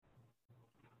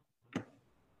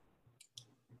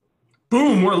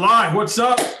Boom, we're live. What's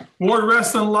up? Ward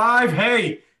Wrestling Live.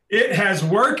 Hey, it has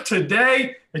worked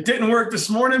today. It didn't work this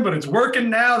morning, but it's working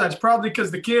now. That's probably because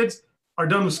the kids are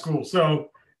done with school.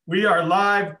 So we are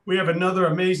live. We have another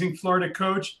amazing Florida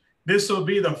coach. This will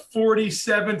be the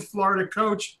 47th Florida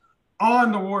coach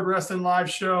on the Ward Wrestling Live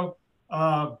show.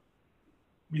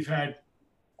 We've had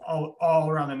all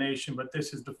around the nation, but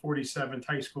this is the 47th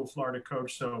high school Florida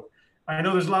coach. So I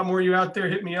know there's a lot more of you out there.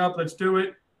 Hit me up. Let's do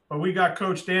it. But we got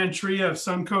Coach Dan Tria of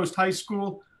Suncoast High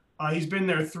School. He's been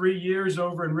there 3 years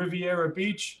over in Riviera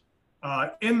Beach.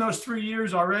 In those 3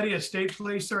 years already, a state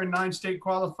placer and 9 state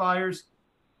qualifiers.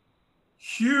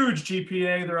 Huge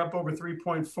GPA. They're up over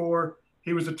 3.4.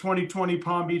 He was the 2020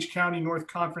 Palm Beach County North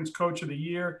Conference Coach of the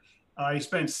Year. He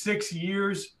spent 6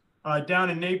 years down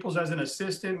in Naples as an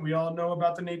assistant. We all know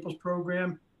about the Naples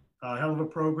program. Hell of a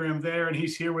program there. And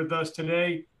he's here with us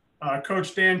today.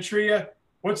 Coach Dan Tria.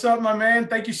 What's up, my man?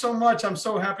 Thank you so much. I'm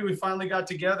so happy we finally got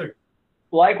together.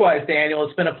 Likewise, Daniel.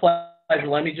 It's been a pleasure.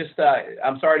 Let me just,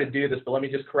 I'm sorry to do this, but let me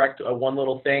just correct one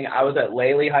little thing. I was at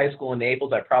Lely High School in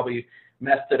Naples. I probably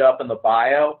messed it up in the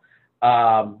bio.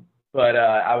 But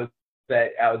I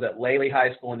was at Lely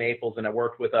High School in Naples, and I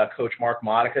worked with Coach Mark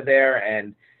Monica there,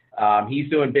 and he's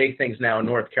doing big things now in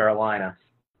North Carolina.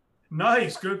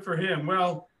 Nice. Good for him.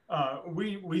 Well,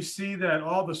 we see that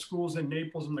all the schools in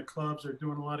Naples and the clubs are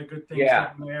doing a lot of good things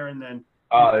down there. And then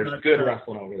there's good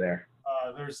wrestling over there.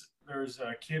 There's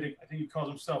a kid, I think he calls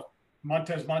himself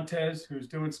Montez, who's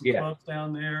doing some clubs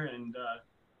down there. And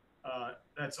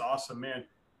that's awesome, man.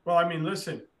 Well, I mean,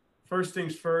 listen, first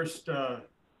things first,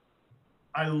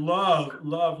 I love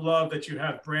that you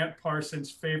have Brant Parsons'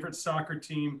 favorite soccer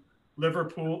team,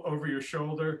 Liverpool, over your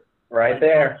shoulder. Right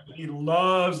there. He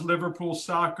loves Liverpool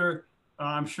soccer.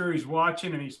 I'm sure he's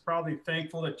watching, and he's probably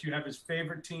thankful that you have his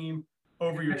favorite team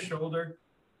over your shoulder.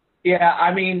 Yeah,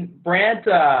 I mean, Brant's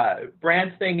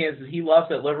thing is he loves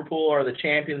that Liverpool are the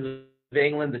champions of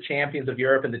England, the champions of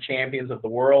Europe, and the champions of the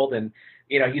world. And,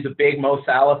 you know, he's a big Mo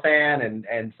Salah fan.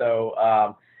 And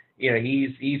so, you know,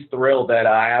 he's thrilled that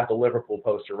I have the Liverpool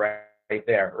poster right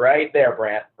there,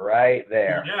 Brant, right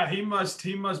there. Yeah, he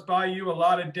must buy you a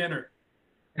lot of dinner.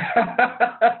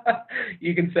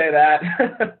 You can say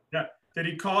that. Yeah. Did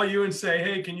he call you and say,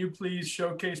 "Hey, can you please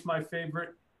showcase my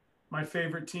favorite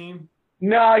team"?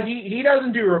 No, he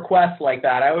doesn't do requests like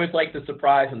that. I always like to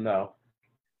surprise him, though.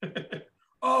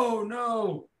 Oh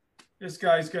no, this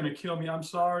guy's gonna kill me. I'm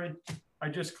sorry. I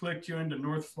just clicked you into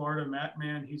North Florida, Matt.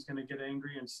 Man, he's gonna get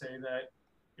angry and say that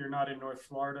you're not in North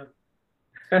Florida.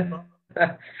 Shannon's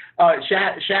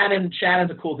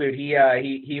a cool dude.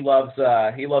 He loves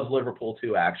Liverpool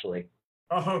too, actually.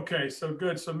 Oh, okay, so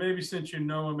good. So maybe since you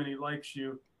know him and he likes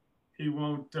you, he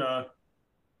won't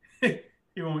he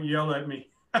won't yell at me.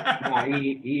 I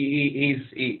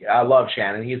love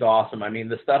Shannon. He's awesome. I mean,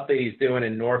 the stuff that he's doing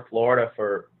in North Florida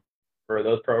for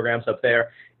those programs up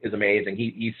there is amazing.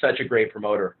 He's such a great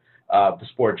promoter of the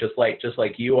sport, just like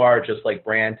you are, just like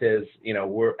Brant is. You know,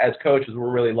 we're as coaches,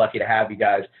 we're really lucky to have you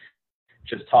guys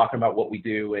just talking about what we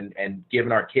do and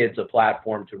giving our kids a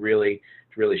platform to really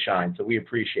shine. So we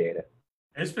appreciate it.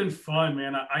 It's been fun,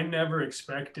 man. I never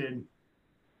expected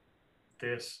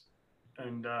this,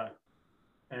 and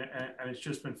it's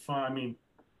just been fun. I mean,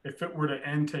 if it were to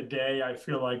end today, I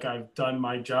feel like I've done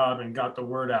my job and got the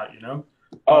word out, you know?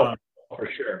 For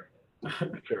sure.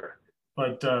 For sure.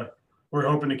 But we're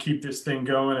hoping to keep this thing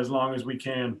going as long as we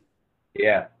can.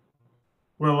 Yeah.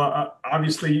 Well,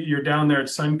 obviously, you're down there at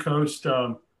Suncoast.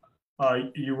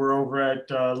 You were over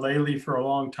at Lely for a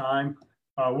long time.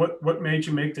 What made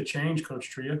you make the change,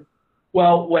 Coach Tria?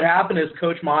 Well, what happened is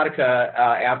Coach Monica,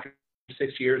 after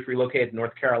 6 years, relocated to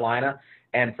North Carolina.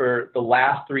 And for the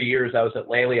last 3 years I was at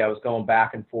Lely, I was going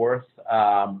back and forth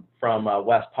from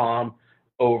West Palm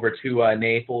over to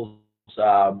Naples.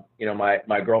 You know,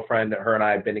 my girlfriend, her and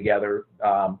I have been together.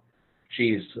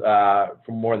 She's for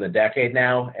more than a decade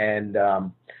now. And,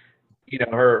 you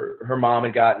know, her mom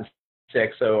had gotten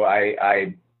sick, so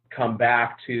I come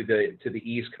back to the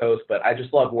East Coast, but I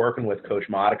just love working with Coach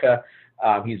Monica.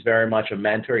 He's very much a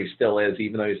mentor. He still is,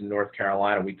 even though he's in North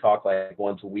Carolina. We talk like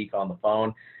once a week on the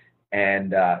phone.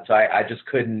 And so I just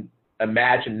couldn't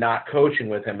imagine not coaching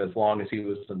with him as long as he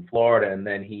was in Florida. And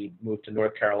then he moved to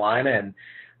North Carolina, and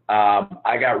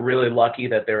I got really lucky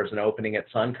that there was an opening at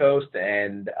Suncoast.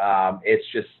 And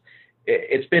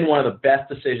it's been one of the best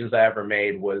decisions I ever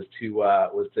made was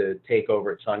to take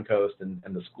over at Suncoast, and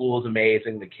the school is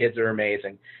amazing. The kids are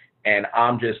amazing. And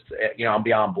I'm just, you know, I'm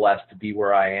beyond blessed to be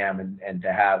where I am and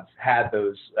to have had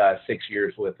those 6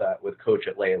 years with Coach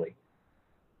at Lely.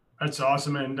 That's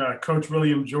awesome. And Coach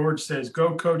William George says,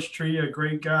 "Go Coach Tria,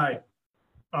 great guy."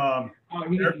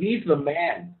 He's the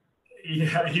man.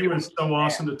 Yeah, he was so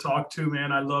awesome to talk to,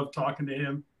 man. I love talking to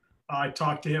him. I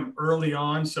talked to him early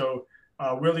on. So,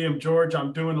 William George,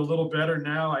 I'm doing a little better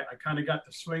now. I kind of got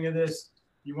the swing of this.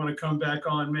 You want to come back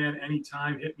on, man,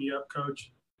 anytime, hit me up,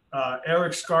 coach.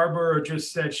 Eric Scarborough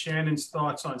just said Shannon's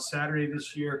thoughts on Saturday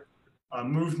this year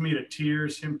moved me to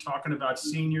tears. Him talking about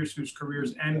seniors whose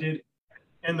careers ended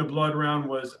in the blood round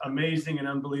was amazing and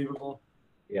unbelievable.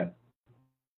 Yeah.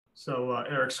 So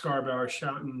Eric Scarborough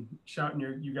shouting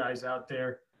you guys out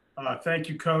there. Thank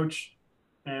you, Coach.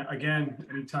 And again,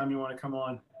 anytime you want to come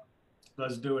on,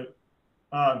 let's do it.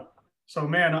 So,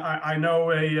 man, I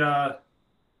know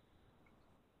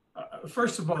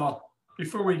first of all,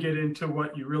 before we get into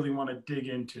what you really want to dig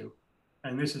into,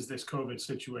 and this is this COVID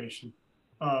situation,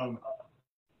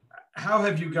 how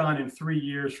have you gone in 3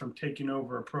 years from taking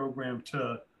over a program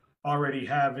to already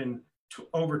having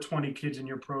over 20 kids in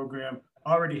your program,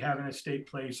 already having a state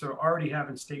placer, already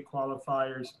having state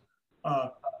qualifiers?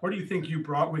 What do you think you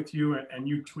brought with you and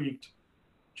you tweaked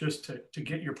just to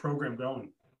get your program going?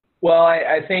 Well,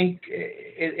 I think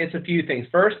it's a few things.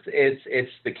 First,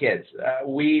 it's the kids.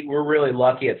 We're really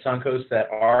lucky at Suncoast that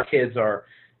our kids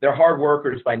they're hard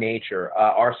workers by nature.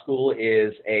 Our school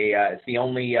is it's the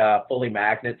only fully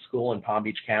magnet school in Palm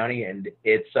Beach County, and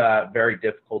it's very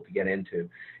difficult to get into.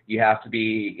 You have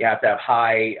to have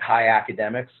high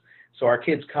academics. So our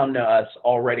kids come to us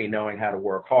already knowing how to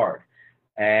work hard,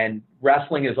 and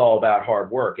wrestling is all about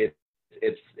hard work.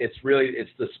 It's really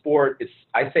the sport.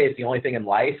 I say it's the only thing in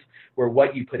life where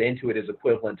what you put into it is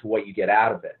equivalent to what you get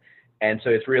out of it, and so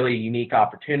it's really a unique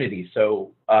opportunity.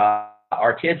 So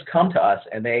our kids come to us,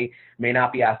 and they may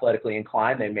not be athletically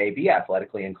inclined. They may be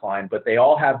athletically inclined, but they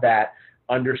all have that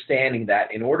understanding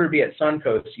that in order to be at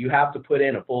Suncoast, you have to put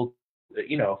in a full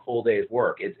day's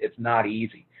work. It's not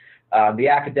easy. The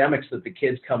academics that the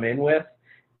kids come in with,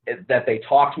 that they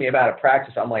talk to me about at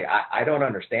practice, I'm like, I don't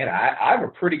understand. I have a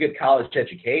pretty good college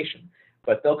education,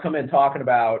 but they'll come in talking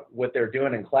about what they're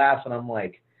doing in class, and I'm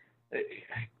like,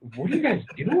 what are you guys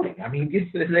doing? I mean,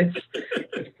 it's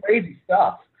crazy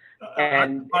stuff.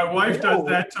 And my wife does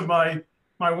that to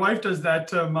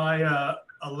my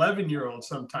 11-year-old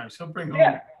sometimes. He'll bring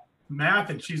home math,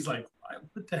 and she's like,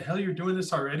 what the hell, you're doing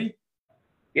this already?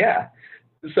 Yeah.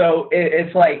 So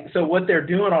it's like, so what they're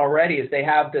doing already is they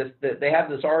have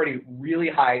this already really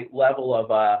high level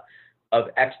of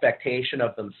expectation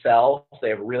of themselves. They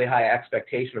have a really high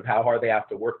expectation of how hard they have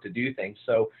to work to do things.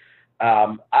 So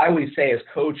I always say as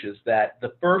coaches that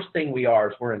the first thing we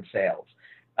are is we're in sales.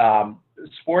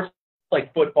 Sports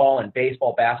like football and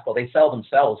baseball, basketball, they sell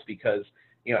themselves because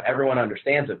everyone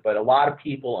understands it. But a lot of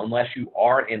people, unless you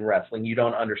are in wrestling, you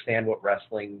don't understand what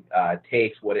wrestling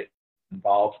takes, what it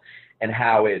involves, and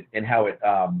how it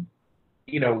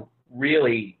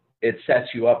really it sets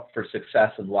you up for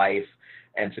success in life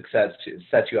and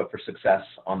sets you up for success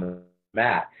on the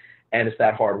mat. And it's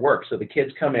that hard work. So the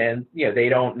kids come in, they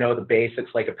don't know the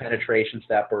basics like a penetration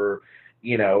step or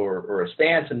a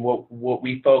stance. And what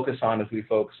we focus on is we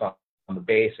focus on the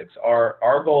basics.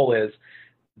 Our goal is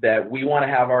that we want to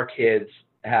have our kids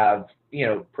have,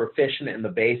 proficient in the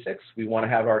basics. We want to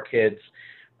have our kids,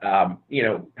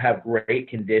 have great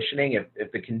conditioning.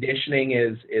 If the conditioning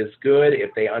is good,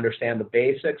 if they understand the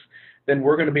basics, then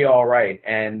we're going to be all right.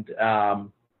 And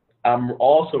I'm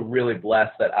also really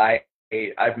blessed that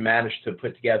I've managed to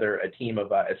put together a team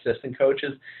of assistant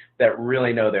coaches that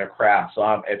really know their craft.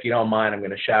 So if you don't mind, I'm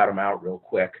going to shout them out real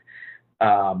quick.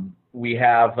 We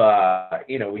have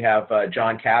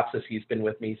John Capsis. He's been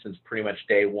with me since pretty much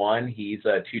day one. He's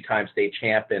a 2-time state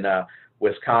champ in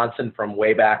Wisconsin from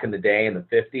way back in the day in the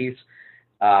 50s.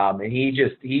 And he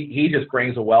just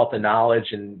brings a wealth of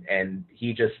knowledge, and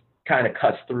he just kind of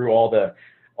cuts through all the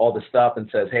stuff and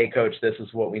says, hey coach, this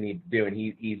is what we need to do. And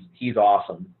he's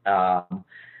awesome.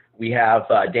 We have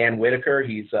Dan Whitaker.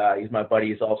 He's my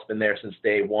buddy. He's also been there since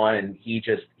day one, and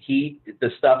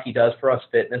the stuff he does for us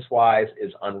fitness wise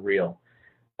is unreal.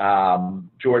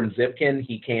 Jordan Zipkin,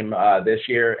 he came this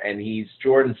year, and he's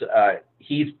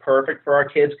perfect for our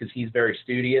kids because he's very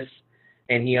studious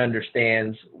and he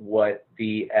understands what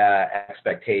the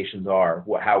expectations are,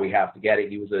 how we have to get it.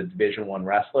 He was a Division I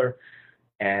wrestler,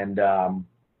 and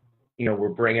we're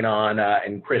bringing on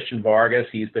and Christian Vargas.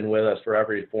 He's been with us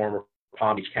forever. He's former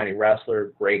Palm Beach County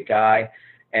wrestler, great guy.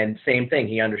 And same thing,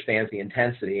 he understands the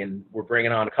intensity. And we're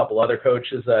bringing on a couple other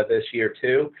coaches this year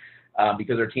too,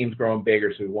 because our team's growing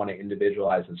bigger, so we want to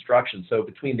individualize instruction. So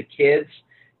between the kids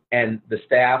and the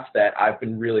staff that I've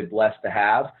been really blessed to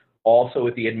have, also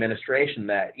with the administration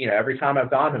that, every time I've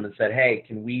gone to them and said, hey,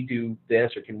 can we do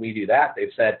this or can we do that?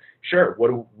 They've said, sure,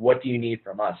 what do you need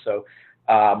from us? So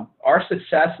Our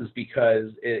success is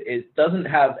because it doesn't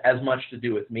have as much to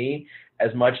do with me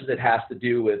as much as it has to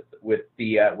do with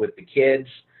the kids,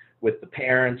 with the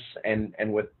parents, and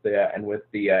with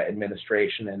the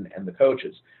administration and the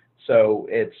coaches. So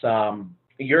it's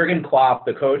Jurgen Klopp,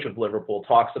 the coach of Liverpool,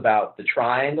 talks about the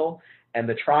triangle, and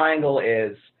the triangle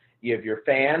is you have your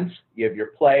fans, you have your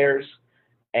players,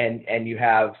 and you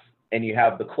have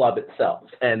the club itself.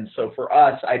 And so for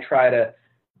us, I try to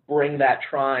bring that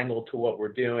triangle to what we're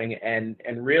doing, and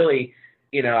really,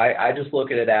 I just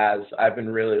look at it as I've been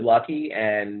really lucky,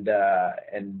 and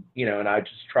I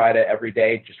just try to every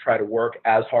day just try to work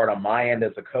as hard on my end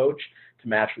as a coach to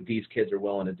match what these kids are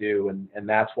willing to do, and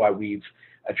that's why we've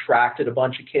attracted a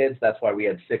bunch of kids. That's why we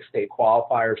had 6 state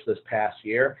qualifiers this past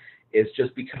year. Is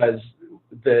just because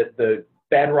the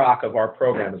bedrock of our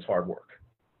program is hard work.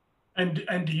 And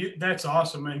that's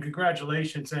awesome, and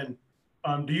congratulations. And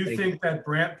do you think that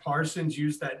Brant Parsons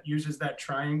uses that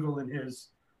triangle in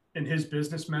his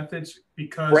business methods?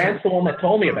 Because Brant's the one that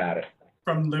told me about it.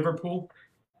 From Liverpool?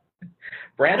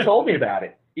 Brant told me about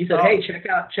it. He said, "Hey,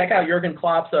 check out Jurgen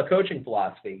Klopp's coaching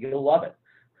philosophy. You'll love it."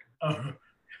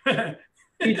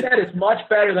 He said it's much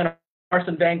better than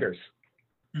Arsene Wenger's.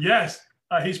 Yes,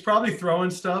 he's probably throwing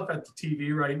stuff at the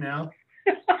TV right now.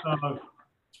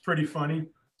 It's pretty funny.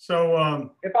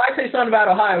 So if I say something about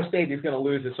Ohio State, he's going to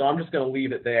lose it. So I'm just going to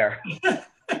leave it there.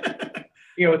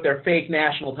 With their fake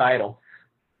national title.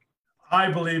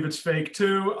 I believe it's fake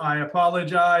too. I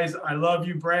apologize. I love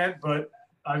you, Brant, but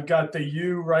I've got the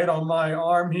U right on my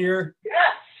arm here.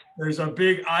 Yes. There's a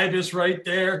big ibis right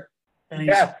there, and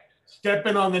he's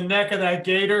stepping on the neck of that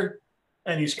gator,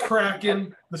 and he's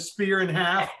cracking the spear in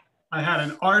half. I had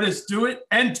an artist do it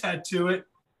and tattoo it.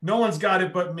 No one's got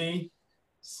it but me.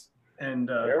 And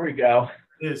there we go.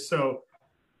 So,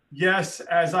 yes,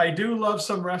 as I do love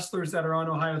some wrestlers that are on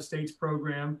Ohio State's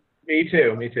program. Me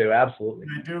too, absolutely.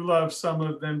 I do love some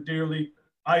of them dearly.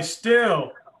 I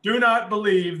still do not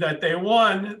believe that they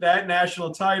won that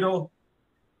national title,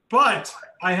 but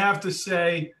I have to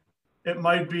say it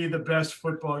might be the best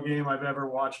football game I've ever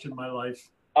watched in my life.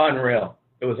 Unreal.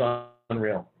 It was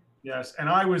unreal. Yes, and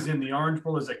I was in the Orange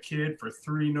Bowl as a kid for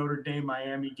 3 Notre Dame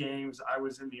Miami games. I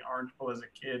was in the Orange Bowl as a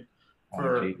kid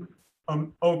for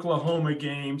Oklahoma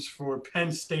games, for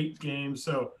Penn State games.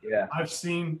 So I've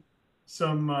seen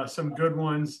some good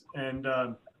ones, and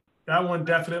that one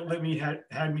definitely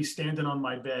had me standing on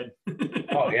my bed.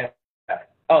 Oh yeah.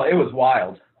 Oh, it was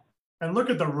wild. And look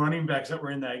at the running backs that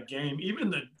were in that game.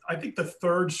 Even I think the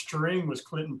 3rd string was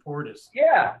Clinton Portis.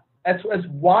 Yeah, it's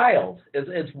wild.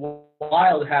 It's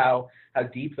wild how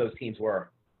deep those teams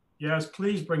were. Yes,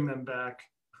 please bring them back.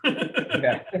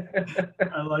 Yeah.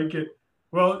 I like it.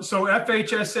 Well, so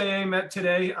FHSAA met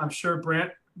today. I'm sure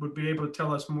Brant would be able to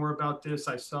tell us more about this.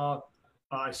 I saw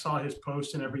his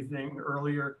post and everything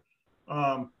earlier,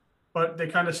 but they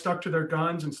kind of stuck to their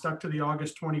guns and stuck to the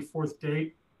August 24th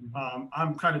date.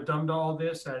 I'm kind of dumb to all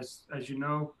this, as you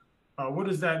know. What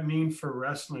does that mean for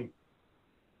wrestling?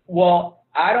 Well,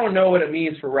 I don't know what it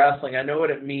means for wrestling. I know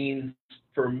what it means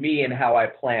for me and how I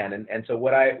plan. And so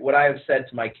what I have said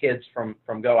to my kids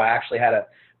from Go,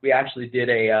 we actually did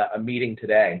a meeting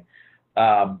today,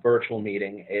 virtual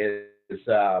meeting, is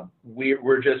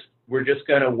we're just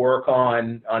going to work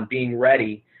on being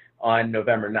ready on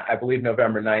I believe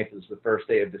November 9th is the first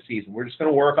day of the season. We're just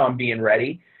going to work on being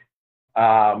ready.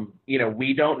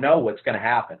 We don't know what's going to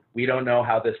happen. We don't know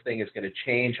how this thing is going to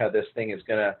change, how this thing is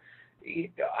going to,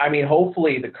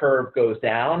 hopefully the curve goes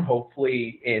down.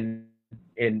 Hopefully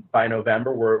by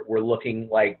November, we're looking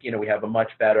like, we have a much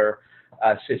better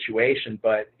situation.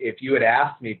 But if you had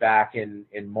asked me back in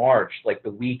March, like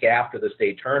the week after the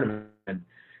state tournament,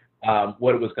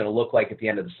 what it was going to look like at the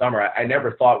end of the summer, I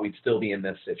never thought we'd still be in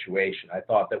this situation. I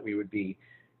thought that we would be,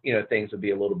 things would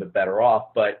be a little bit better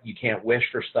off, but you can't wish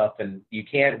for stuff, and you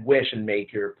can't wish and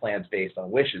make your plans based on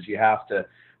wishes. You have to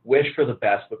wish for the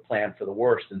best, but plan for the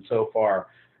worst. And so far,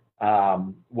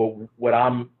 what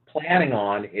I'm planning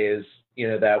on is,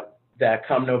 that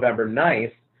come November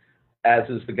 9th, as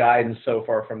is the guidance so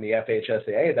far from the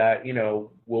FHSAA, that,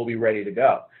 we'll be ready to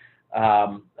go.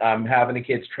 I'm having the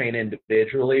kids train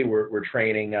individually. We're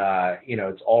training,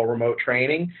 it's all remote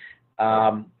training.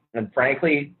 And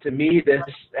frankly, to me, this,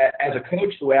 as a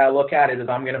coach, the way I look at it is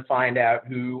I'm going to find out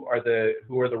who are the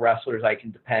wrestlers I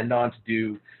can depend on to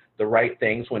do the right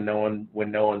things when no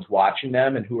one's watching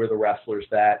them, and who are the wrestlers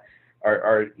that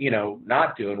are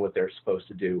not doing what they're supposed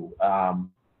to do.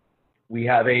 We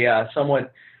have we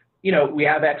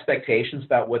have expectations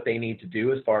about what they need to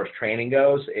do as far as training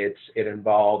goes. It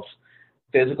involves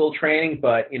physical training,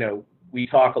 but we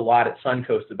talk a lot at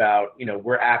Suncoast about,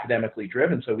 we're academically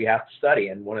driven, so we have to study.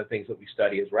 And one of the things that we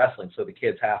study is wrestling. So the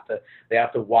kids they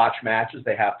have to watch matches.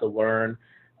 They have to learn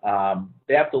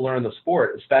the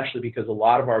sport, especially because a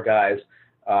lot of our guys,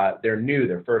 they're new.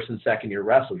 They're first and second year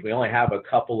wrestlers. We only have a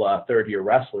couple third year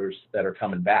wrestlers that are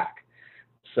coming back.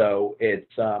 So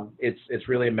it's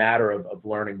really a matter of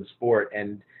learning the sport.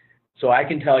 And so I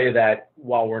can tell you that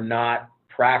while we're not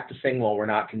practicing, while we're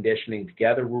not conditioning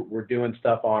together, we're doing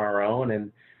stuff on our own.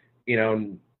 And,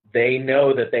 they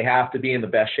know that they have to be in the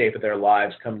best shape of their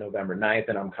lives come November 9th,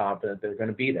 and I'm confident they're going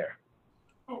to be there.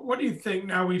 What do you think?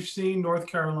 Now, we've seen North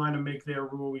Carolina make their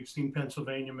rule. We've seen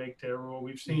Pennsylvania make their rule.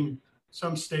 We've seen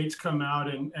some states come out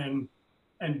and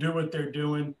do what they're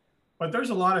doing. But there's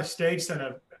a lot of states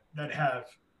that have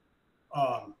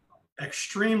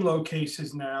extreme low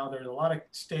cases now. There's a lot of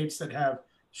states that have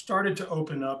started to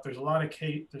open up. There's a lot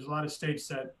of states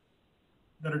that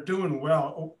are doing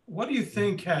well. What do you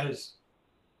think has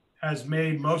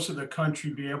made most of the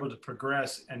country be able to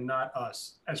progress and not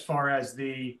us, as far as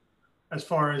the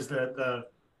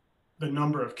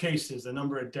number of cases, the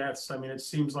number of deaths? I mean, it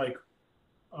seems like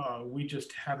we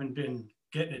just haven't been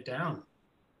getting it down.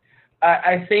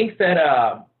 I think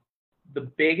that the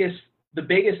biggest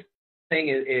thing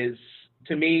is,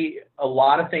 to me, a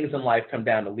lot of things in life come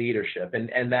down to leadership,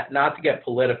 and that, not to get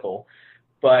political,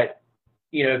 but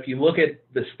if you look at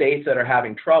the states that are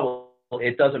having trouble,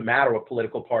 it doesn't matter what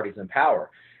political party's in power.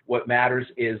 What matters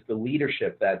is the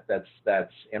leadership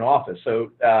that's in office.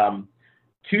 So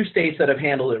two states that have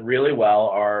handled it really well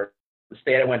are the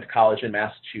state I went to college in,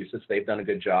 Massachusetts. They've done a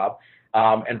good job.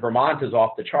 And Vermont is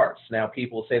off the charts. Now,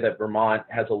 people say that Vermont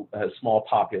has a small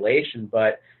population,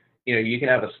 but you can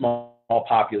have a small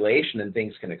population and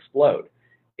things can explode.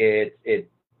 We're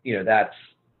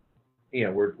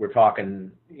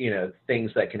talking,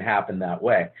 things that can happen that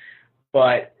way.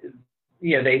 But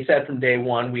they said from day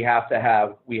one, we have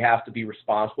to be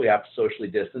responsible. We have to socially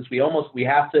distance. We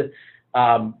have to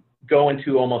go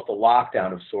into almost a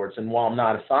lockdown of sorts. And while I'm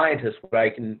not a scientist,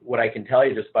 what I can tell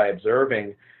you just by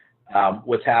observing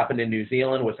what's happened in New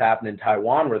Zealand, what's happened in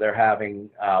Taiwan, where they're having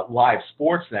live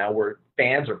sports now, where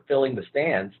fans are filling the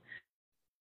stands.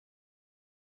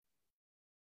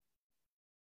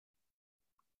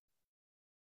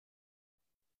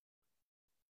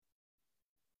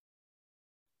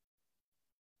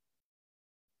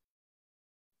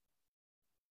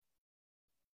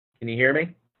 Can you hear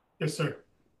me? Yes, sir.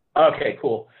 Okay,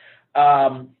 cool.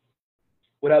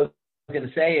 What I was going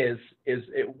to say is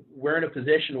we're in a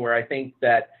position where I think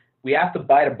that we have to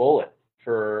bite a bullet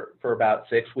for about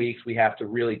 6 weeks. We have to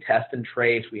really test and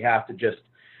trace. We have to just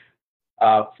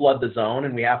flood the zone,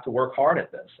 and we have to work hard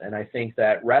at this. And I think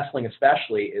that wrestling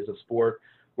especially is a sport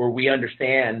where we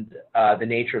understand the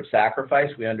nature of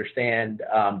sacrifice. We understand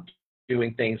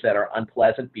doing things that are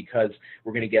unpleasant because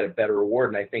we're going to get a better reward.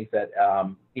 And I think that,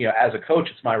 as a coach,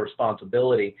 it's my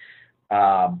responsibility,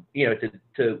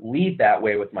 to lead that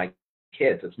way with my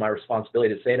kids. It's my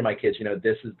responsibility to say to my kids,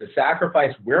 this is the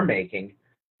sacrifice we're making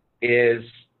is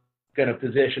going to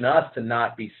position us to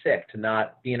not be sick, to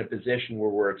not be in a position where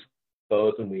we're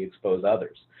exposed and we expose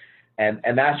others. And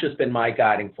that's just been my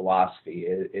guiding philosophy,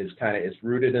 is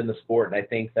rooted in the sport. And I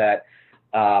think that,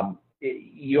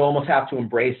 you almost have to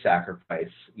embrace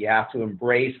sacrifice. You have to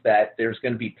embrace that there's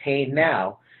going to be pain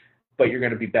now, but you're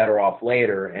going to be better off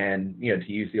later. And,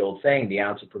 to use the old saying, the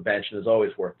ounce of prevention is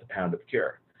always worth the pound of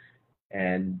cure.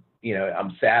 And,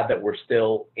 I'm sad that we're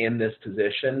still in this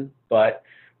position, but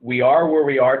we are where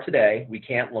we are today. We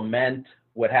can't lament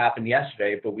what happened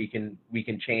yesterday, but we can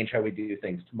change how we do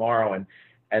things tomorrow.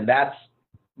 And that's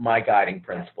my guiding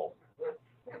principle.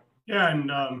 Yeah.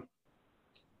 And,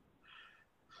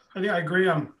 I think I agree.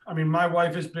 My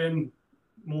wife has been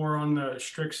more on the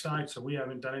strict side, so we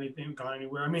haven't done anything, gone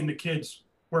anywhere. The kids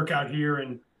work out here,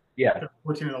 and they're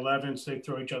 14 and 11, so they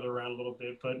throw each other around a little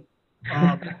bit. But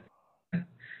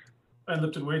I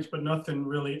lifted weights, but nothing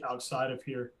really outside of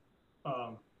here.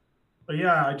 But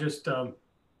yeah, I just,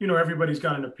 everybody's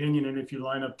got an opinion, and if you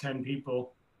line up 10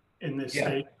 people in this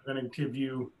state, they're going to give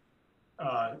you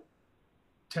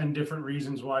 10 different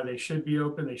reasons why they should be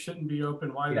open, they shouldn't be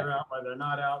open, why they're out, why they're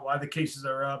not out, why the cases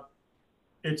are up.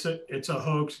 It's a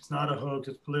hoax. It's not a hoax.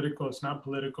 It's political. It's not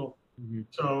political. Mm-hmm.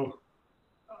 So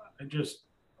I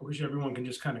wish everyone can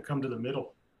just kind of come to the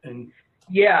middle. And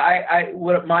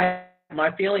what my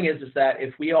feeling is that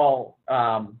if we all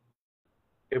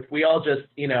just,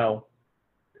 the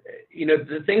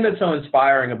thing that's so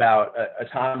inspiring about a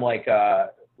time like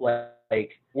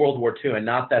like World War II, and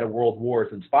not that a world war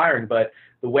is inspiring, but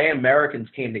the way Americans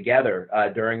came together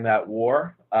during that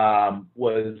war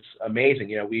was amazing.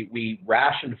 We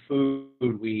rationed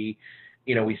food, we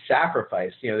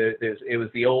sacrificed. It was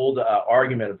the old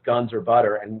argument of guns or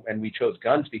butter, and we chose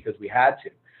guns because we had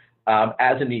to.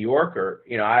 As a New Yorker,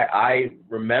 I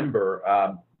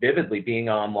remember vividly being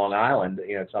on Long Island,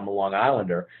 because I'm a Long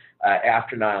Islander,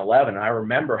 after 9/11. I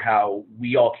remember how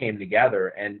we all came together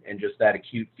and just that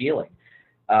acute feeling.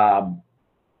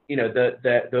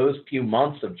 Those few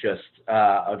months of just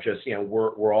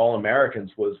we're all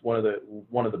Americans was one of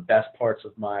the best parts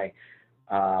of my,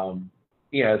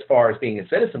 as far as being a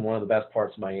citizen, one of the best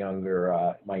parts of my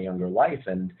younger life.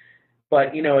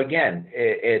 But again,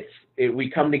 we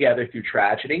come together through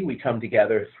tragedy. We come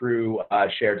together through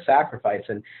shared sacrifice,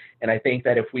 and I think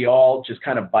that if we all just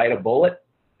kind of bite a bullet,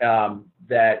 and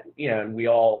we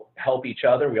all help each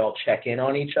other, we all check in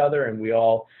on each other, and we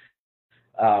all,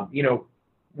 I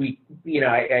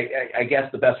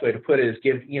guess the best way to put it is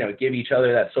give each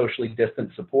other that socially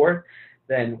distant support,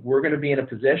 then we're going to be in a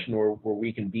position where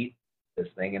we can beat this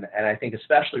thing. And I think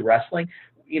especially wrestling,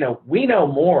 we know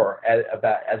more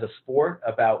as a sport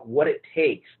about what it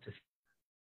takes to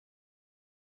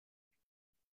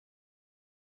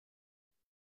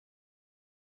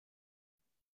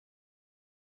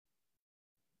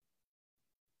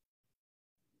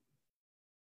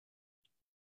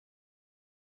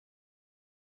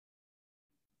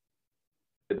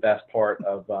the best part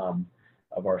of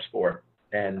our sport.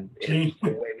 And Gene, it's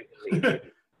the way we can lead.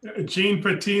 Gene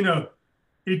Patino,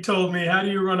 he told me, "How do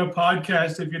you run a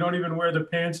podcast if you don't even wear the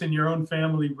pants in your own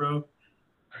family, bro?"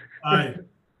 I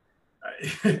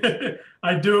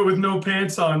do it with no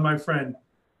pants on, my friend.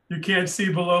 You can't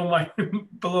see below my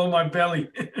belly.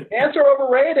 Pants are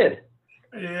overrated.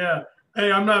 Yeah.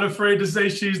 Hey, I'm not afraid to say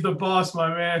she's the boss,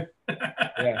 my man.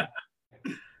 Yeah.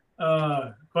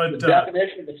 But the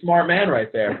definition of a smart man right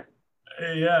there.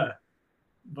 Yeah.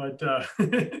 But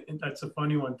that's a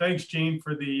funny one. Thanks, Gene,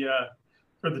 for the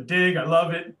dig. I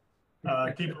love it.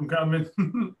 Keep them coming.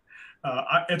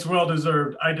 It's well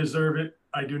deserved. I deserve it.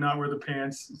 I do not wear the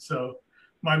pants, so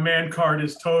my man card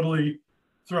is totally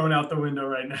thrown out the window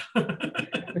right now.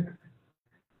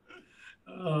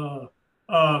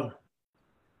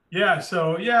 Yeah.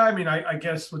 So yeah, I mean, I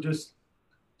guess we'll just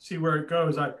see where it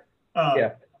goes.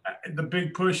 The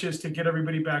big push is to get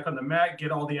everybody back on the mat,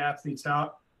 get all the athletes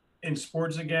out in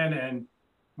sports again, and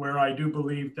where I do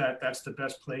believe that that's the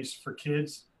best place for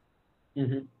kids.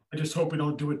 Mm-hmm. I just hope we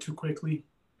don't do it too quickly.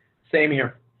 Same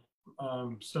here.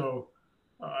 And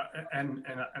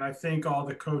I think all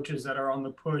the coaches that are on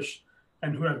the push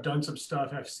and who have done some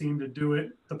stuff have seemed to do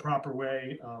it the proper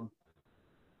way.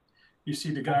 You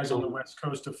see the guys on the west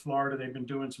coast of Florida, they've been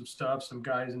doing some stuff. Some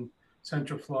guys in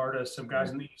Central Florida, some guys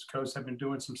on the East Coast have been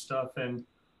doing some stuff, and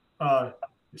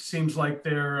it seems like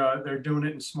they're doing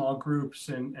it in small groups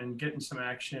and getting some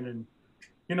action. And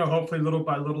hopefully little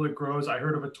by little it grows. I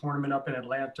heard of a tournament up in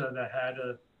Atlanta that had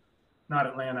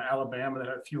Alabama, that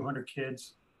had a few hundred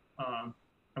kids,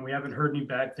 and we haven't heard any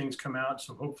bad things come out.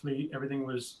 So hopefully everything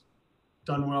was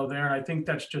done well there. And I think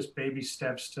that's just baby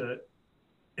steps to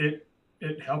it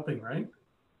helping, right?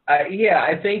 Yeah,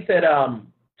 I think that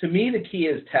to me the key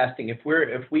is testing. If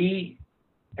we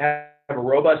have a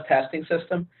robust testing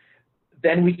system,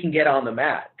 then we can get on the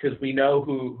mat because we know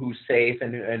who's safe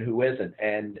and who isn't.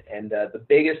 And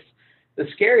the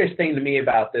scariest thing to me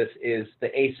about this is the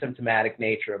asymptomatic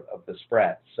nature of the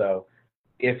spread. So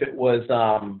if it was,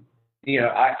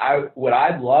 what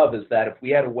I'd love is that if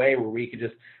we had a way where we could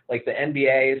just, like the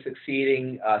NBA is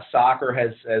succeeding, soccer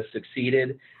has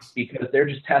succeeded because they're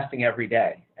just testing every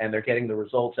day and they're getting the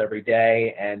results every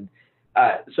day. And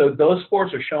so those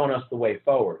sports are showing us the way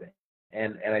forward.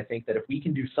 And I think that if we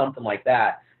can do something like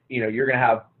that, you're gonna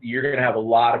have a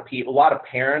lot of people, a lot of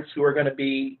parents who are gonna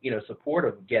be,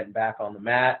 supportive of getting back on the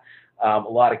mat. A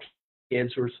lot of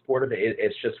kids who are supportive.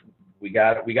 It's just we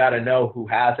got to know who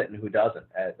has it and who doesn't.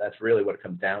 That's really what it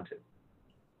comes down to.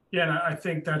 Yeah, and I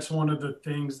think that's one of the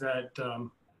things that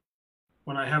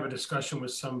when I have a discussion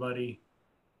with somebody,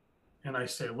 and I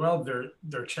say, well,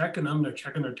 they're checking them, they're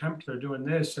checking their temperature, they're doing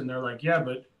this, and they're like, yeah,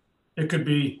 but it could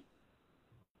be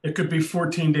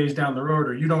 14 days down the road,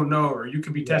 or you don't know, or you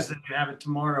could be tested and have it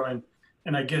tomorrow.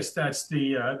 And I guess that's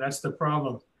the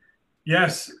problem.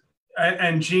 Yes.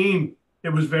 And Jean, it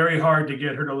was very hard to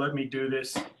get her to let me do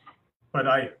this, but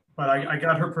I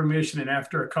got her permission. And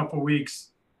after a couple of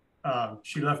weeks,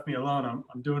 she left me alone.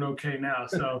 I'm doing okay now.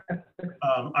 So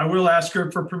I will ask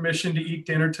her for permission to eat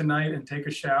dinner tonight and take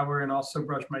a shower and also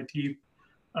brush my teeth.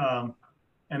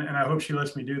 and I hope she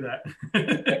lets me do that.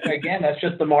 Again, that's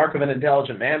just the mark of an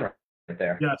intelligent man right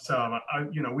there. Yes,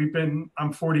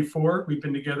 I'm 44. We've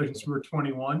been together since we were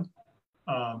 21.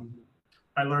 Um,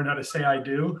 I learned how to say I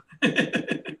do.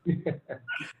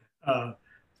 uh,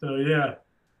 so yeah,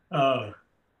 uh,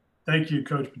 thank you,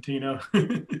 Coach Patino.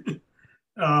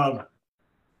 um,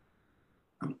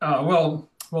 well,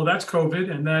 that's COVID,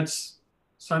 and that's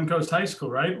Suncoast High School,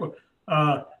 right?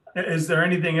 Uh, is there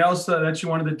anything else that you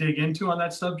wanted to dig into on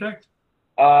that subject?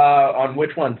 On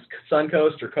which ones,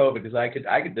 Suncoast or COVID? Because I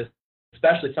could just,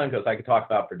 especially Suncoast, I could talk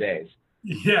about for days.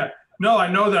 Yeah, no, I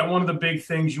know that one of the big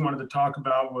things you wanted to talk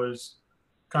about was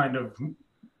kind of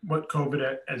what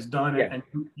COVID has done, Yeah. and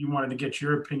you wanted to get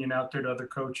your opinion out there to other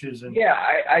coaches. And yeah,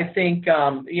 I think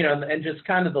and just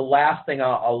kind of the last thing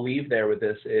I'll leave there with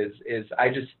this is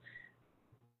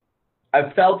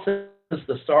I've felt since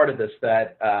the start of this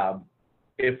that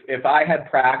if I had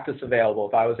practice available,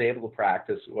 if I was able to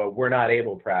practice, well, we're not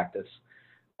able to practice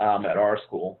at our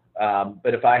school,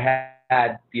 but if I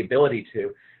had the ability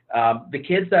to, the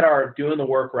kids that are doing the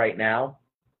work right now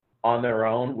on their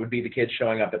own would be the kids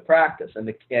showing up at practice.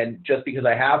 And just because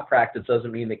I have practice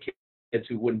doesn't mean the kids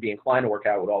who wouldn't be inclined to work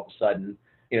out would all of a sudden,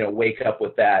 wake up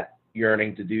with that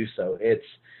yearning to do so.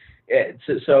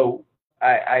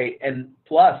 And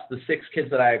plus the 6 kids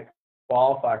that I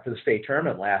qualified for the state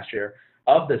tournament last year,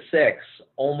 of the 6,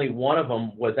 only one of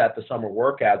them was at the summer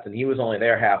workouts, and he was only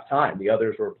there half time. The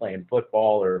others were playing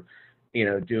football or,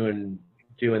 doing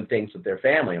things with their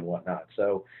family and whatnot.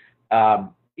 So,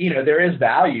 there is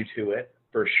value to it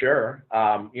for sure.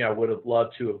 I would have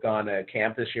loved to have gone to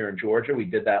camp this year in Georgia. We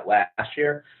did that last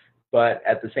year, but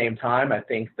at the same time, I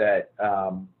think that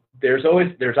there's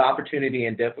opportunity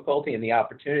and difficulty, and the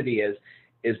opportunity is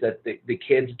that the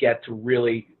kids get to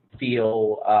really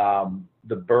feel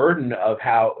the burden of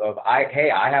I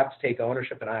have to take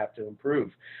ownership and I have to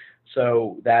improve.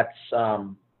 So that's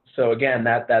again,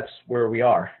 that's where we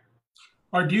are.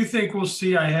 Or do you think we'll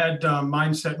see? I had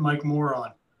Mindset Mike Moore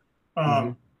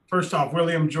on. First off,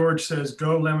 William George says,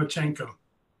 "Go Lemachenko."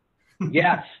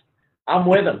 Yes, I'm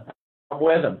with him.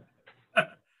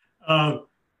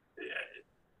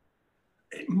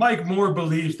 Mike Moore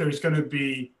believes there's going to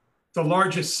be the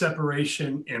largest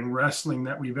separation in wrestling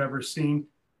that we've ever seen.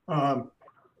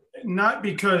 Not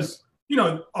because,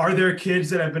 are there kids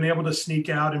that have been able to sneak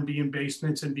out and be in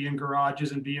basements and be in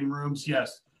garages and be in rooms?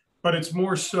 Yes. But it's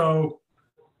more so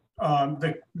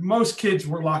most kids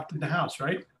were locked in the house,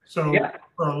 right? So yeah.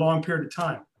 For a long period of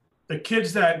time. The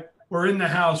kids that were in the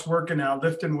house working out,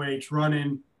 lifting weights,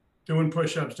 running, doing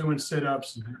push-ups, doing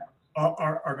sit-ups,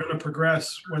 are going to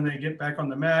progress when they get back on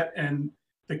the mat. And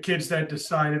the kids that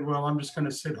decided, well, I'm just going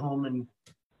to sit home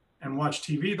and watch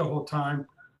TV the whole time.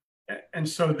 And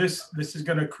so this is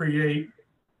going to create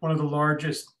one of the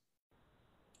largest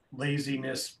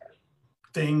laziness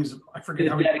things. I forget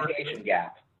how dedication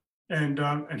gap.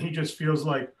 And he just feels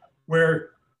like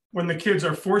when the kids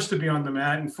are forced to be on the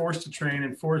mat and forced to train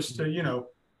and forced to,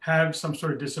 have some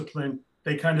sort of discipline,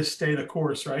 they kind of stay the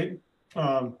course, right?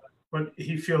 But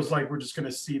he feels like we're just going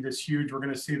to see this huge. We're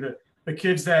going to see the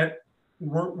kids that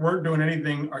weren't doing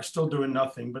anything are still doing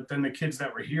nothing. But then the kids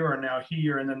that were here are now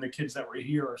here, and then the kids that were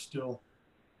here are still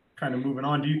kind of moving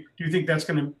on. Do you think that's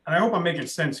going to? And I hope I'm making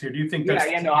sense here. Do you think that's?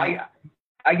 Yeah, no,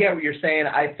 I get what you're saying.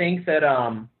 I think that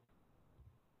I'm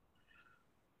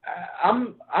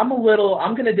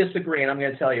going to disagree, and I'm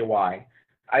going to tell you why.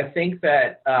 I think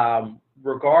that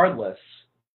regardless,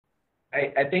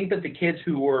 I think that the kids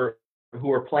who were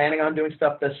planning on doing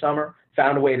stuff this summer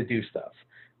found a way to do stuff.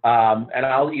 And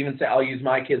I'll use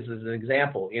my kids as an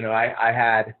example. I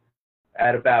had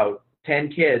about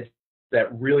 10 kids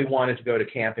that really wanted to go to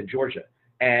camp in Georgia.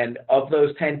 And of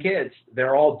those 10 kids,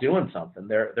 they're all doing something.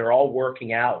 They're all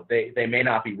working out. They may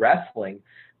not be wrestling,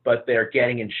 but they're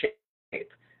getting in shape.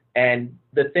 And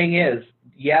the thing is,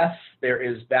 yes, there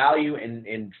is value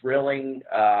in drilling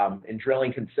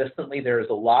consistently. There is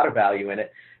a lot of value in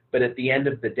it. But at the end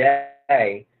of the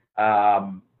day,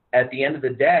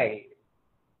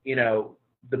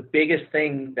 the biggest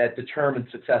thing that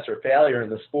determines success or failure in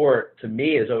the sport, to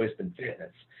me, has always been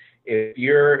fitness. If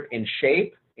you're in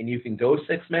shape and you can go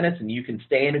 6 minutes and you can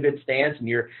stay in a good stance and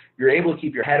you're able to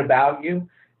keep your head about you,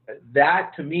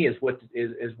 that to me is where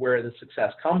the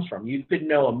success comes from. You could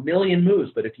know a million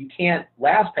moves, but if you can't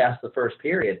last past the first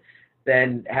period,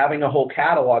 then having a whole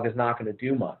catalog is not going to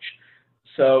do much.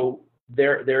 So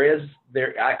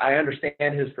I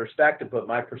understand his perspective, but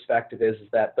my perspective is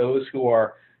that those who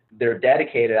they're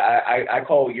dedicated. I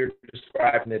call what you're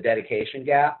describing the dedication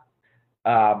gap.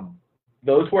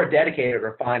 Those who are dedicated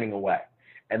are finding a way,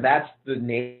 and that's the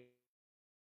nature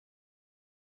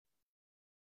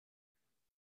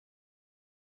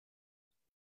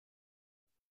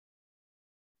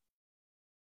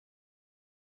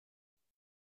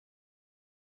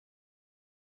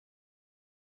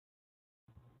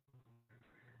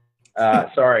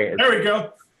Sorry. There we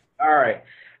go. All right.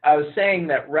 I was saying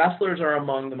that wrestlers are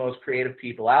among the most creative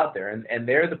people out there, and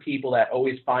they're the people that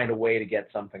always find a way to get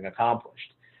something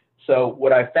accomplished. So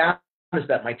what I found is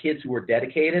that my kids who were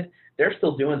dedicated, they're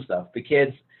still doing stuff. The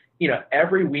kids,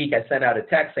 every week I send out a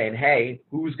text saying, "Hey,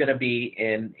 who's going to be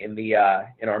in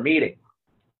our meeting?"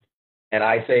 And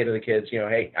I say to the kids,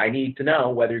 "Hey, I need to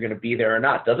know whether you're going to be there or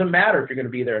not. Doesn't matter if you're going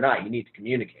to be there or not. You need to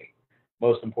communicate.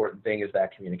 Most important thing is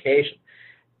that communication."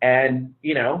 And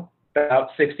about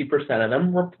 60% of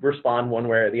them respond one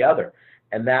way or the other.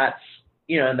 And that's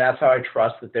how I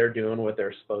trust that they're doing what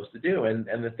they're supposed to do. And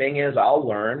the thing is, I'll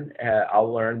learn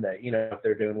that, if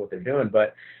they're doing what they're doing.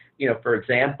 But, for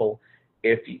example,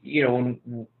 if,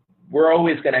 we're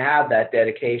always going to have that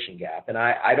dedication gap. And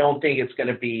I don't think it's going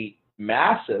to be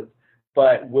massive,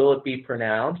 but will it be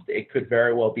pronounced? It could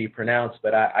very well be pronounced.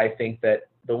 But I think that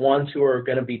the ones who are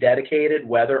going to be dedicated,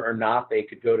 whether or not they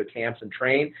could go to camps and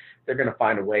train, they're going to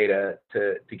find a way to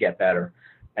get better.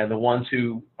 And the ones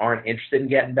who aren't interested in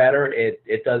getting better,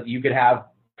 it does. You could have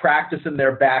practice in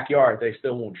their backyard, they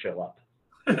still won't show up.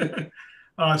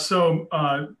 So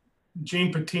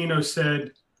Gene Patino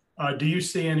said, do you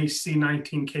see any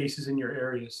C19 cases in your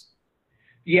areas?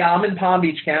 Yeah, I'm in Palm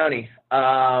Beach County.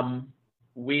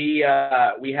 We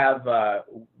have a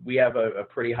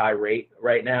pretty high rate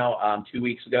right now. 2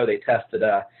 weeks ago,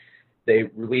 they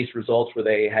released results where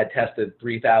they had tested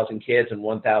 3,000 kids and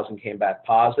 1,000 came back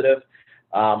positive.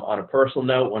 On a personal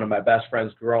note, one of my best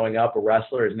friends growing up, a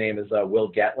wrestler, his name is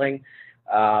Will Getling.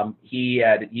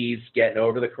 He's getting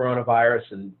over the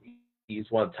coronavirus, and he's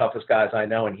one of the toughest guys I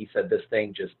know. And he said this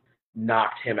thing just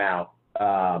knocked him out.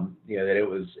 That it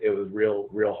was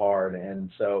real hard.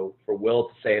 And so for Will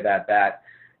to say that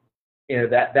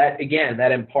again,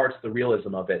 that imparts the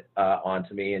realism of it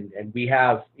onto me. And we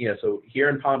have, so here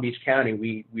in Palm Beach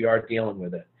County, we are dealing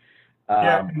with it.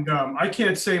 And I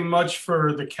can't say much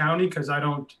for the county because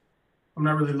I'm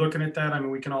not really looking at that. I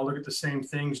mean, we can all look at the same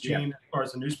things, Gene, as far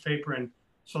as the newspaper and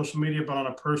social media. But on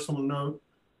a personal note,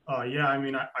 I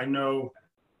mean, I know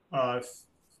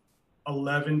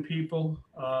 11 people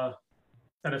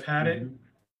that have had it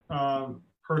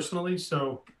personally.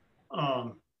 So,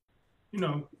 I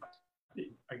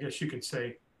guess you could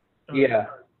say,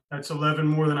 that's 11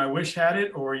 more than I wish had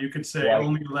it, or you could say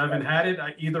only 11 had it.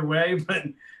 Either way, but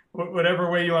whatever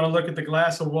way you want to look at the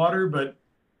glass of water. But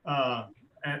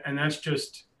and that's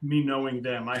just me knowing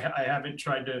them. I haven't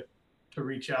tried to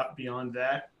reach out beyond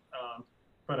that,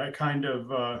 but I kind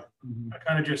of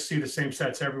just see the same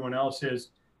stats everyone else is.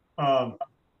 But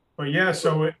yeah,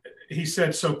 so he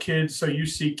said, so you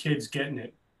see kids getting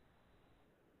it.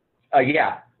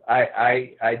 Yeah,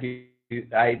 I do.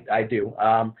 I do.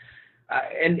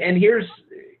 And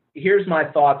here's my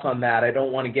thoughts on that. I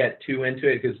don't want to get too into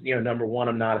it because, number one,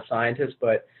 I'm not a scientist,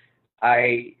 but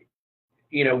we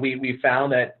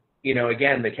found that,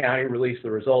 again, the county released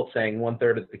the results saying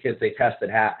 1/3 of the kids they tested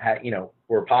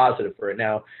were positive for it.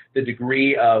 Now, the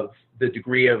degree of the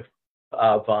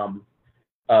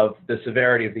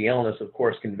severity of the illness, of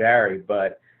course, can vary,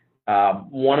 but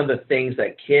one of the things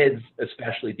that kids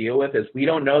especially deal with is we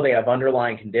don't know they have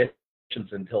underlying conditions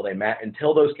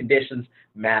until those conditions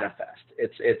manifest.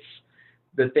 It's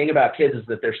the thing about kids is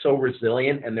that they're so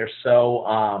resilient and they're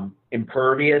so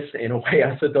impervious in a way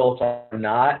us adults are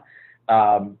not.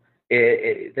 For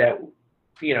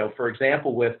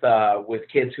example, with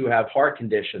kids who have heart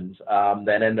conditions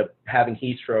that end up having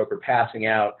heat stroke or passing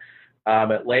out.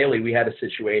 At Laley, we had a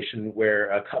situation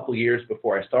where a couple years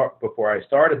before I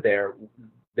started there,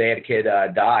 they had a kid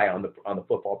die on the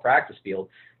football practice field.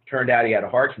 Turned out he had a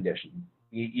heart condition.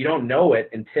 You don't know it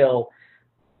until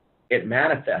it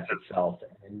manifests itself.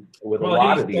 And with a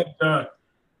lot of these,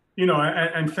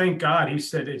 and thank God he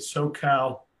said it's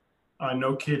SoCal.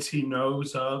 No kids he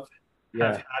knows of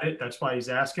have had it. That's why he's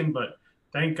asking. But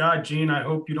thank God, Gene. I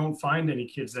hope you don't find any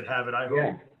kids that have it. I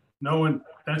hope no one.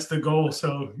 That's the goal.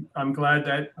 So I'm glad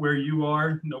that where you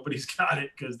are, nobody's got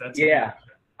it because that's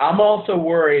I'm also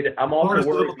worried. Florida's a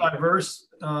little diverse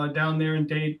down there in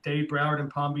Dade, Broward,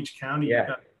 and Palm Beach County. Yeah. You've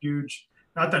got huge.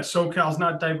 Not that SoCal's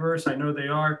not diverse. I know they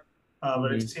are,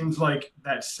 but it seems like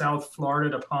that South Florida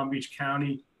to Palm Beach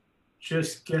County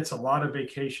just gets a lot of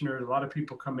vacationers, a lot of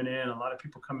people coming in, a lot of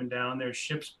people coming down. There's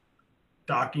ships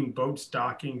docking, boats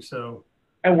docking. So.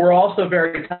 And we're also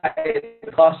very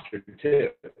tight clustered too.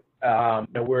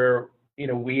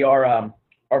 We are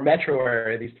our metro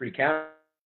area, these three counties.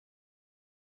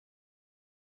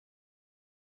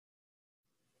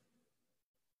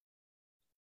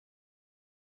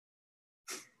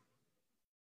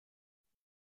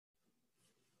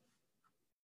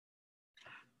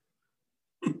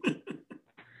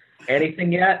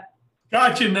 Anything yet?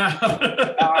 Got you now.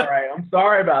 All right. I'm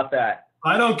sorry about that.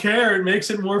 I don't care. It makes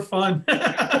it more fun.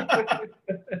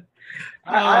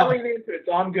 I lean into it,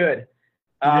 so I'm good.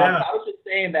 Yeah. I was just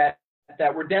saying that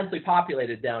we're densely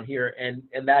populated down here, and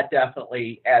that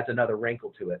definitely adds another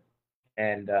wrinkle to it.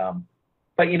 And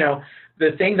but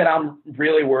the thing that I'm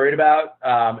really worried about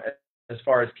as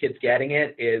far as kids getting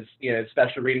it is,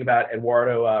 especially reading about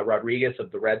Eduardo Rodriguez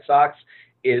of the Red Sox,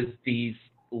 is these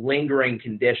lingering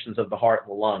conditions of the heart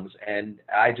and the lungs. And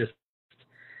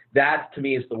that to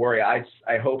me is the worry. I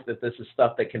hope that this is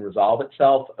stuff that can resolve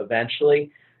itself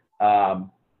eventually.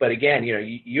 But again,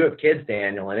 you have kids,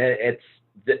 Daniel, and it's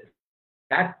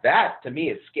that to me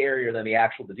is scarier than the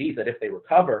actual disease. That if they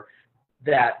recover,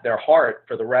 that their heart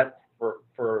for the rest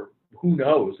for who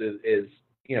knows is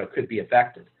could be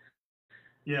affected.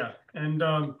 Yeah, and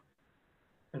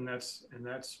that's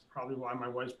probably why my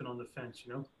wife's been on the fence,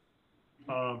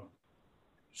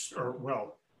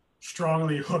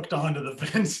 strongly hooked onto the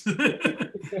fence.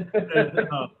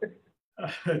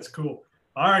 That's cool.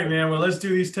 All right, man. Well, let's do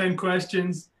these 10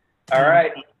 questions. All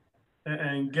right.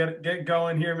 And get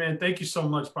going here, man. Thank you so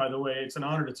much, by the way. It's an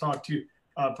honor to talk to you.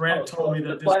 Brent told me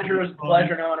that the pleasure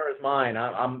and honor is mine.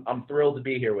 I'm thrilled to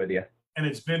be here with you. And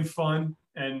it's been fun.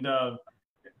 And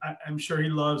I'm sure he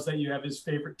loves that you have his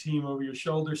favorite team over your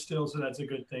shoulder still. So that's a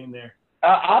good thing there.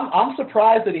 I'm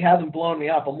surprised that he hasn't blown me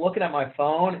up. I'm looking at my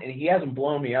phone and he hasn't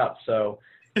blown me up. So,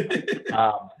 he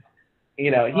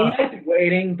might be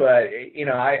waiting, but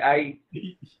I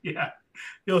yeah,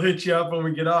 he'll hit you up when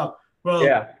we get off. Well,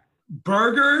 yeah.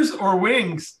 Burgers or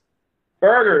wings?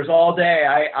 Burgers all day.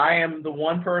 I am the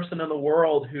one person in the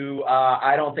world who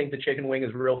I don't think the chicken wing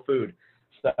is real food.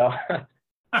 So,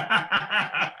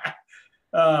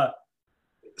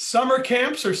 summer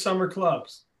camps or summer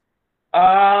clubs?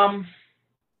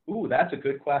 Ooh, that's a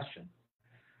good question.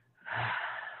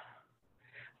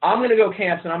 I'm going to go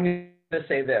camps, and I'm going to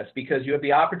say this because you have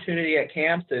the opportunity at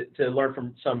camps to learn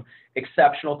from some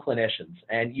exceptional clinicians,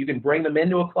 and you can bring them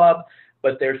into a club,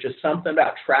 but there's just something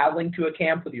about traveling to a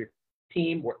camp with your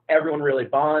team where everyone really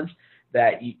bonds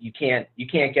that you can't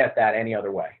get that any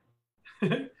other way.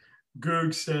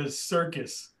 Goog says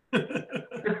circus.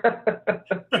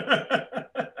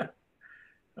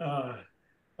 All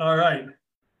right.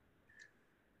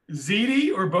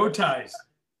 Ziti or bow ties?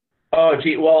 Oh,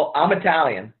 gee. Well, I'm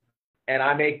Italian, and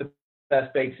I make the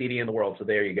best baked ziti in the world, so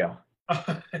there you go.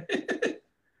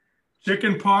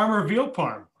 Chicken parm or veal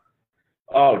parm?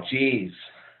 Oh, geez.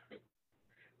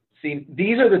 See,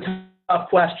 these are the tough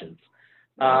questions.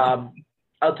 I'll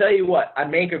tell you what. I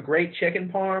make a great chicken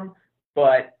parm,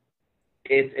 but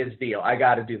it's veal. I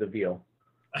got to do the veal.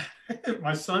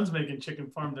 My son's making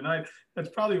chicken parm tonight. That's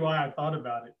probably why I thought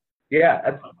about it. Yeah,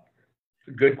 that's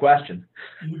a good question.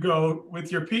 You go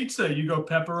with your pizza, you go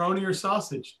pepperoni or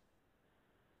sausage?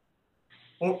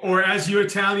 Or as you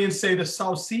Italians say, the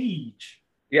sausage.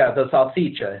 Yeah, the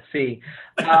salsiccia. See.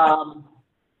 Let's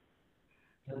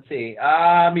see.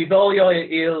 Mi voglio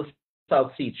il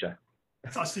salsiccia.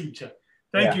 Salsiccia.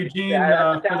 Thank you, Gene.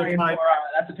 That's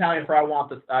Italian for I want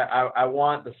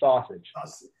the sausage.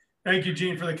 Thank you,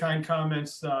 Gene, for the kind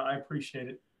comments. I appreciate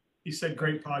it. He said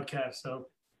great podcast. So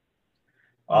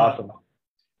awesome.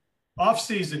 Off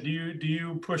season, do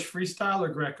you push freestyle or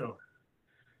Greco?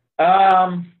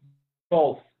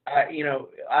 Both.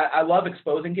 I love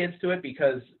exposing kids to it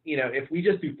because if we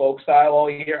just do folk style all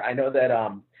year, I know that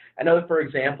for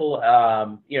example,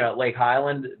 at Lake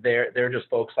Highland, they're just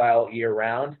folk style year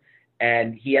round,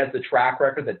 and he has the track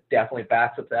record that definitely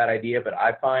backs up that idea. But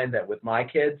I find that with my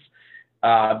kids,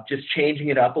 just changing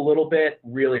it up a little bit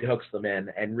really hooks them in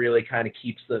and really kind of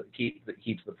keeps the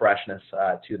freshness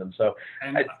to them. So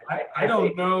I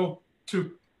don't know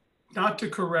not to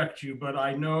correct you, but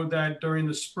I know that during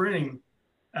the spring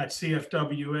at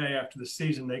CFWA after the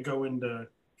season, they go into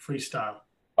freestyle.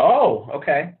 Oh,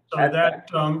 okay. So that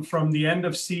from the end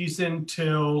of season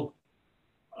till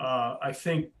I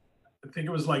think it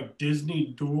was like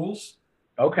Disney Duels.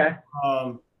 Okay.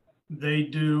 They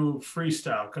do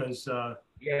freestyle because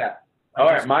yeah. All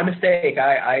right, my mistake.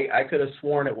 I could have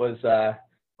sworn it was the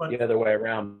other way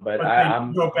around, but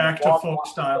I'm go back to folk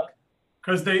style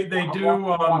because they do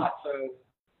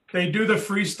the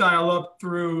freestyle up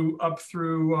through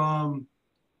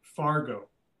Fargo.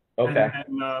 Okay.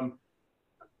 And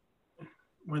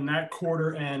when that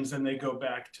quarter ends, then they go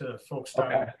back to folk style.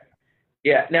 Okay.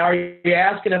 Yeah. Now, are you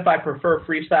asking if I prefer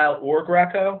freestyle or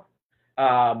Greco?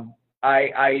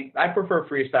 I prefer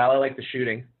freestyle. I like the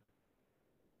shooting.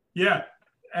 Yeah,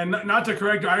 and not to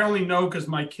correct you, I only know because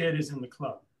my kid is in the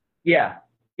club. Yeah.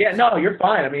 No, you're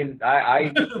fine. I mean,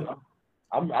 I'm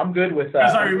good with that.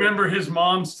 Because I remember his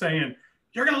mom saying,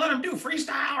 you're going to let him do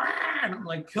freestyle? And I'm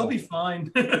like, he'll be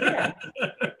fine.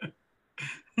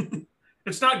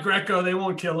 It's not Greco. They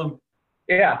won't kill him.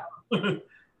 Yeah. Where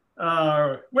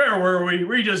were we?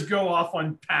 We just go off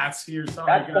on paths here. Sorry,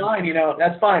 that's guys. Fine.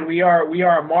 That's fine. We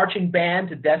are a marching band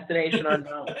to destination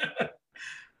unknown.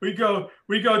 we go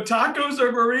tacos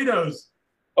or burritos?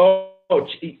 Oh,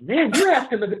 geez. Man, you're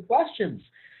asking the good questions.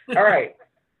 All right.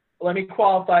 Let me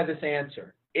qualify this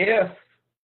answer. If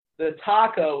the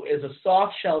taco is a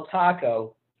soft shell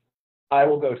taco, I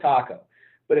will go taco.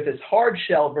 But if it's hard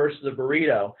shell versus a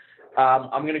burrito,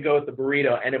 I'm going to go with the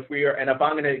burrito. And if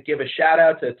I'm going to give a shout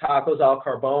out to Tacos Al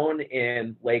Carbone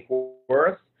in Lake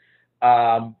Worth,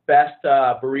 best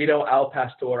burrito al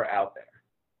pastor out there.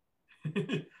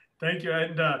 Thank you.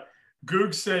 And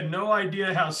Goog said, no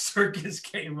idea how circus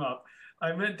came up.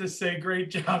 I meant to say,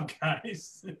 great job,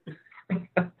 guys.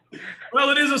 Well,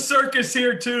 it is a circus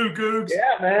here too, Googs.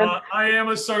 Yeah, man. I am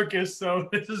a circus, so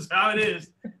this is how it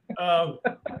is. What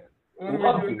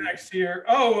are we doing next here?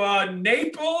 Oh,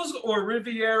 Naples or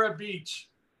Riviera Beach?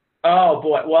 Oh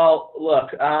boy. Well,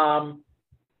 look,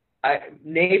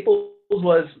 Naples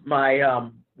was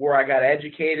my where I got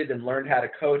educated and learned how to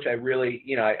coach. I really,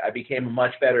 I became a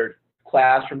much better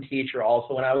classroom teacher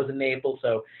also when I was in Naples,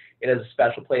 so it has a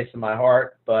special place in my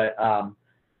heart. But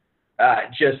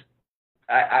I've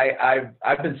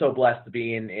been so blessed to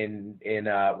be in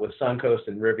with Suncoast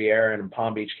and Riviera and in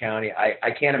Palm Beach County.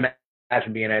 I can't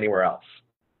imagine being anywhere else.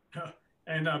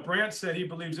 And Brant said he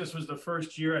believes this was the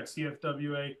first year at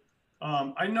CFWA.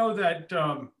 I know that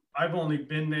I've only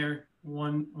been there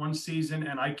one season,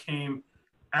 and I came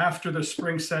after the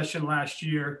spring session last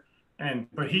year.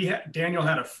 But Daniel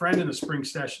had a friend in the spring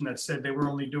session that said they were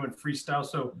only doing freestyle.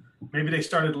 So maybe they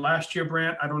started last year,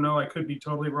 Brant. I don't know. I could be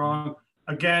totally wrong.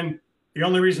 Again, the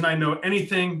only reason I know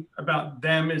anything about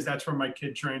them is that's where my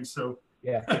kid trains. So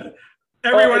yeah.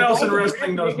 Everyone else in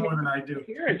wrestling knows more than I do.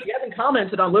 He hasn't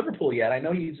commented on Liverpool yet. I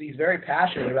know he's very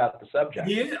passionate about the subject.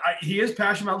 He is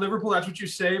passionate about Liverpool. That's what you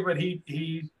say, but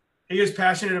he is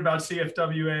passionate about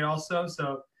CFWA also.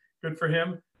 So good for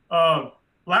him.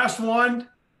 Last one.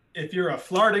 If you're a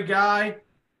Florida guy,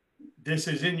 this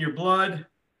is in your blood.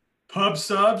 Pub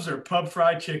subs or pub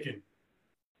fried chicken?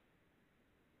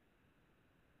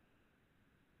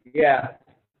 Yeah.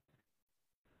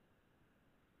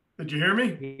 Did you hear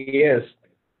me? He is.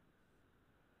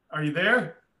 Are you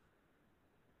there?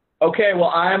 Okay,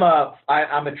 well, I'm a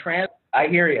trans. I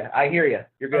hear you.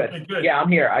 You're good. Okay, good. Yeah, I'm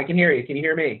here. I can hear you. Can you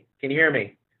hear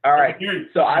me? All right.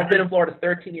 So I've been in Florida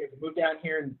 13 years. I moved down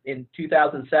here in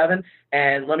 2007,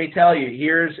 and let me tell you,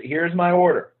 here's my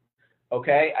order.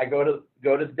 Okay, I go to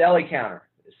the deli counter.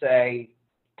 Say,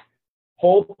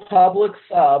 whole Publix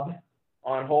sub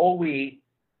on whole wheat,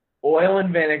 oil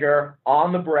and vinegar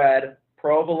on the bread,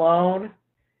 provolone,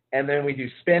 and then we do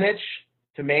spinach,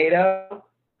 tomato,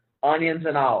 onions,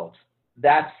 and olives.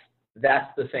 That's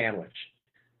the sandwich.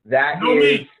 No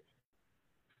meat.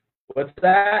 What's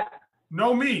that?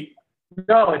 No meat.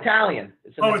 No, Italian.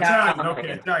 It's an Italian. Okay,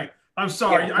 Italian. I'm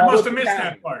sorry. Yeah, I must have missed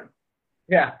that part.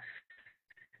 Yeah.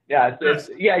 Yeah,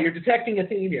 you're detecting a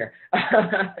theme here.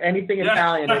 Anything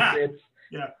Italian, it's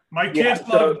yeah. My kids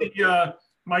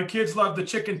love the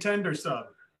chicken tender sub.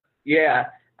 Yeah.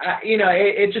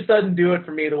 It just doesn't do it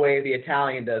for me the way the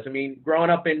Italian does. I mean, growing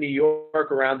up in New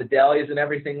York around the delis and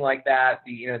everything like that,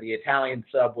 the Italian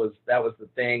sub was the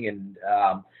thing. And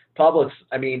Publix,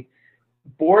 I mean,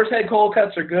 Boar's Head cold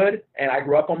cuts are good, and I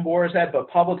grew up on Boar's Head, but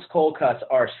Publix cold cuts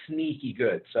are sneaky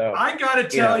good. So I gotta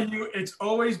tell you, it's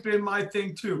always been my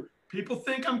thing too. People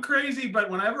think I'm crazy, but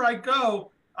whenever I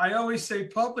go, I always say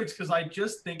Publix because I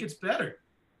just think it's better.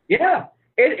 Yeah,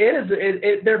 it is.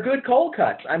 They're good cold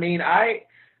cuts. I mean, I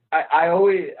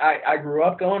grew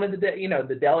up going to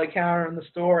the deli counter in the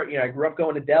store. I grew up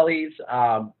going to delis.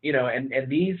 And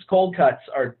these cold cuts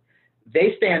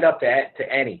they stand up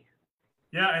to any.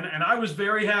 Yeah, and I was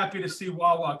very happy to see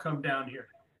Wawa come down here.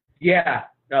 Yeah,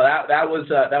 no, that was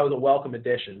a welcome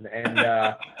addition, and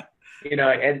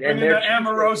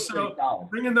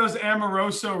bringing those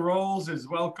Amoroso rolls is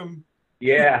welcome.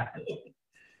 Yeah,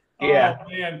 yeah. Oh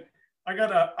man, I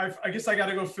guess I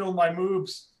gotta go fill my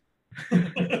moves.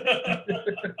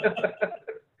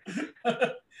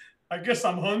 I guess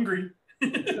I'm hungry.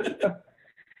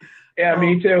 Yeah,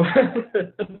 me too.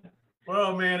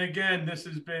 Well, man, again, this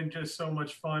has been just so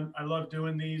much fun. I love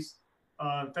doing these.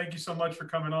 Thank you so much for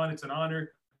coming on. It's an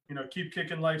honor. Keep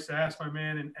kicking life's ass, my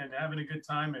man, and having a good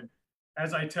time. And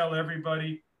as I tell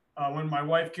everybody, when my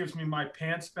wife gives me my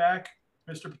pants back,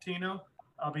 Mr. Patino,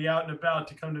 I'll be out and about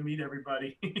to come to meet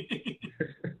everybody.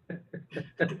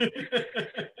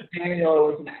 Daniel,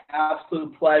 it was an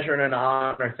absolute pleasure and an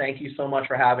honor. Thank you so much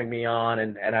for having me on,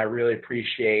 and I really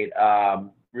appreciate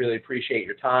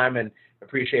your time and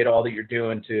appreciate all that you're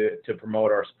doing to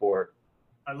promote our sport.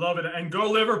 I love it. And go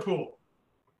Liverpool.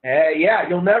 Hey, yeah,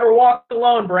 you'll never walk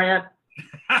alone, Brant.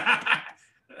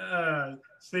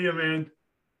 See you, man.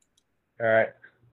 All right.